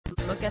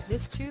look at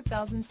this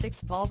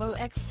 2006 Volvo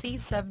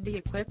XC70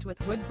 equipped with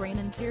wood grain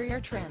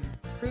interior trim,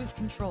 cruise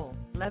control,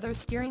 leather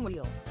steering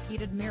wheel,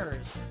 heated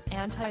mirrors,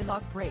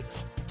 anti-lock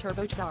brakes,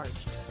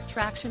 turbocharged,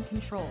 traction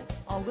control,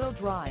 all-wheel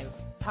drive,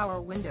 power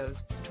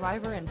windows,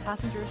 driver and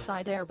passenger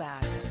side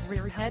airbag,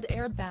 rear head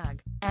airbag,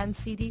 and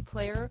CD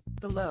player.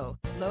 The low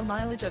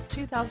mileage of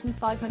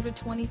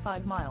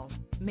 2,525 miles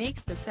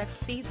makes this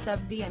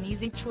XC70 an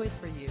easy choice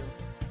for you.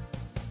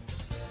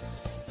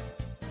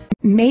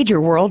 Major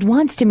World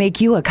wants to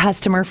make you a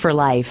customer for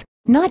life.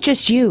 Not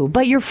just you,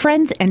 but your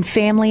friends and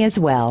family as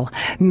well.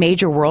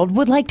 Major World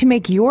would like to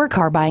make your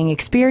car buying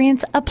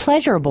experience a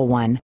pleasurable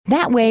one.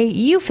 That way,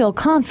 you feel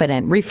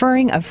confident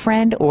referring a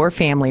friend or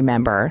family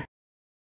member.